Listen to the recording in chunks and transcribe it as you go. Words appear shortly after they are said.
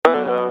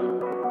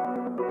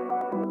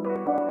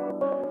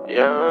I'm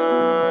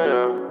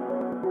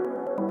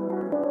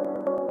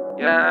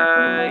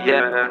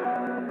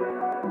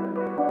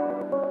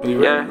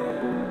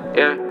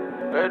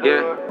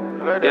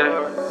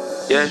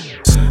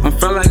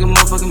felt like a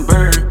motherfucking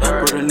bird.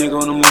 Put a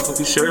nigga on a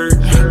motherfucking shirt.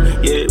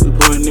 Yeah, we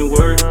putting in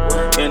work.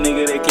 Yeah,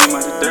 nigga, they came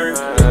out the dirt.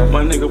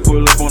 My nigga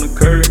pull up on the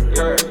curb.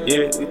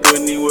 Yeah, we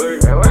putting in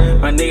work.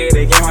 My nigga,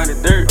 they came out the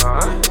dirt.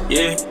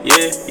 Yeah.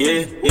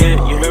 You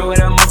heard what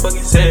I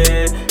motherfucking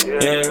said.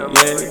 Yeah.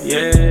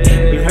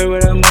 You heard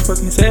what I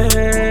motherfucking said.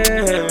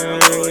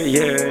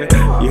 Yeah.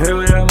 You heard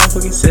what I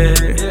motherfucking said.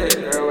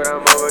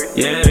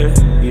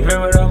 Yeah. You heard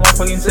what I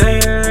motherfucking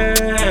said.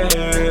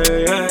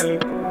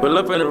 Pull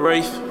up in the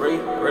race.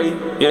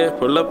 Yeah,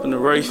 pull up in the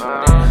race.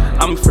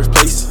 I'm in first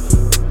place.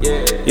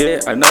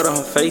 Yeah, I know to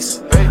her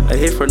face. I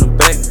hit from the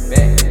back.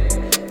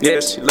 Yeah,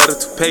 she let her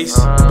to pace.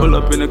 Pull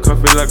up in the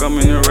coffee like I'm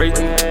in a race.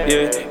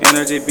 Yeah, and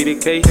I just beat the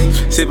case.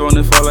 Sip on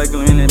the fall like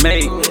I'm in the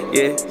May.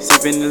 Yeah,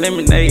 sipping the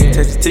lemonade.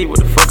 Touch the tea, what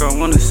the fuck I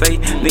wanna say?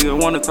 Nigga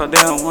wanna talk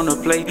down, wanna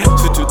play.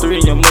 223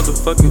 in your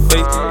motherfucking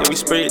face. Yeah, we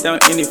spray it down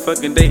any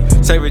fucking day.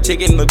 Serve a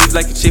chicken, no beef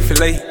like a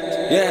Chick-fil-A.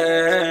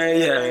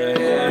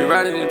 Yeah. We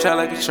riding in the trap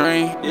like a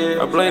train.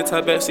 I blow your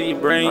top back, see your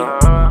brain.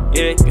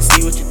 Yeah, you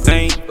see what you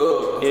think.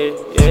 Yeah.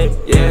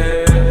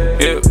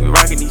 We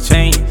rockin' these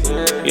chains.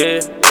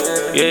 Yeah.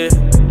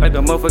 Like a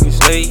motherfucking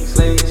slave.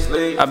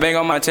 I bang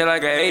on my tail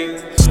like an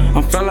 8.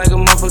 I'm felt like a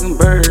motherfucking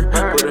bird.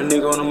 Put a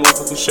nigga on a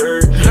motherfucking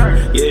shirt.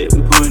 Yeah,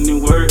 we putting in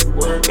work.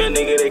 Yeah,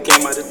 nigga, they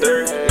came out the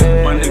dirt.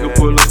 My nigga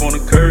pull up on the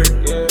curb.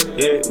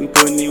 Yeah, we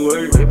putting in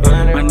work.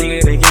 My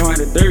nigga, they came out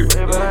the dirt.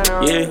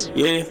 Yeah.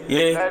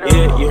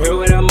 You heard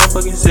what I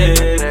motherfucking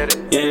said.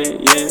 Yeah.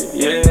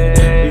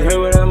 You heard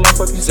what I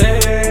motherfucking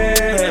said.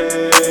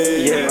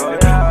 Yeah.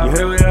 You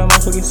heard what I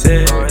motherfucking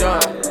said.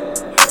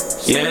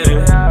 Yeah. You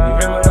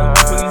heard what I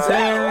motherfucking said.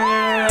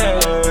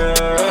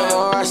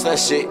 That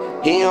shit.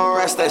 He don't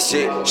rush that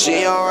shit,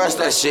 she don't rush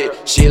that shit.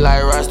 She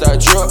like rush that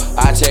drip.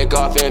 I take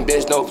off and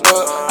bitch no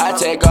flip. I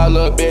take off,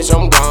 little bitch,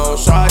 I'm gone.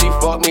 Shawty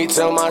fuck me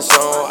till my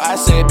song. I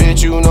say,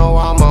 bitch, you know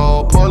I'm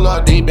on. Pull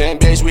up deep and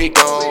bitch, we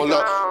gone.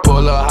 Look,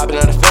 pull up, hopping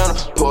out the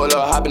fountain. Pull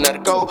up, hopping out the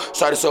go.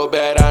 Shawty so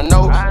bad, I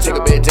know. Take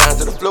a bit down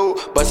to the floor,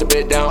 bust a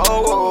bit down.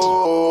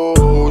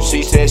 Oh.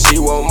 She said she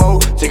want more.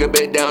 Take a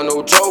bit down,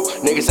 no joke.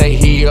 Nigga say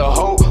he a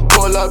hoe.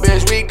 Pull up,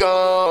 bitch, we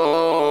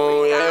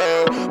gone.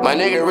 Yeah. My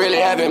nigga really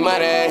having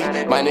money.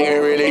 My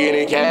nigga really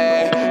getting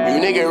cash. You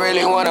nigga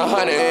really want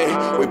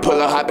 100. We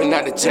pull up hopping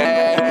out the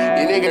tag.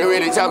 You nigga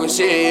really talking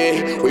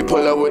shit. We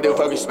pull up with the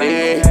fucking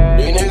stick.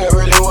 You nigga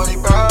really want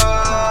it problem.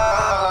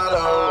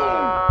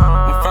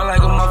 I'm felt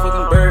like a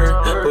motherfucking bird.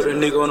 Put a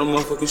nigga on a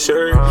motherfucking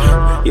shirt.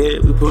 Yeah,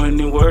 we putting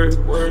in work.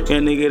 Yeah,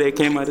 nigga, they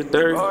came out the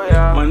dirt.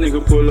 My nigga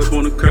pull up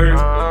on the curb.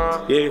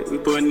 Yeah, we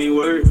putting in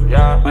work.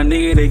 My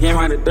nigga, they came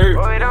out the dirt.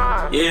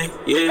 Yeah.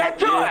 You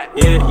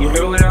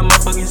heard what I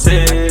motherfucking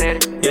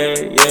said. Yeah.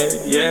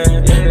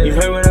 You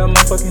heard what I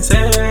motherfucking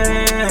said.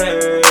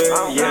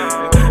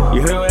 Yeah.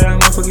 You heard what I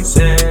motherfucking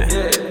said.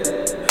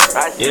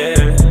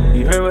 Yeah.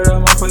 You heard what I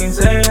motherfucking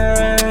said.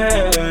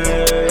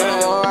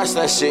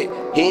 That shit.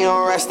 He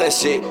don't rush that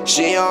shit,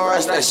 she don't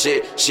rush that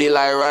shit. She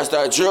like rush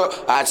that drip.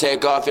 I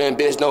take off and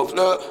bitch no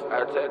flip.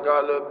 I take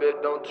off, little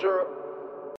bitch don't trip.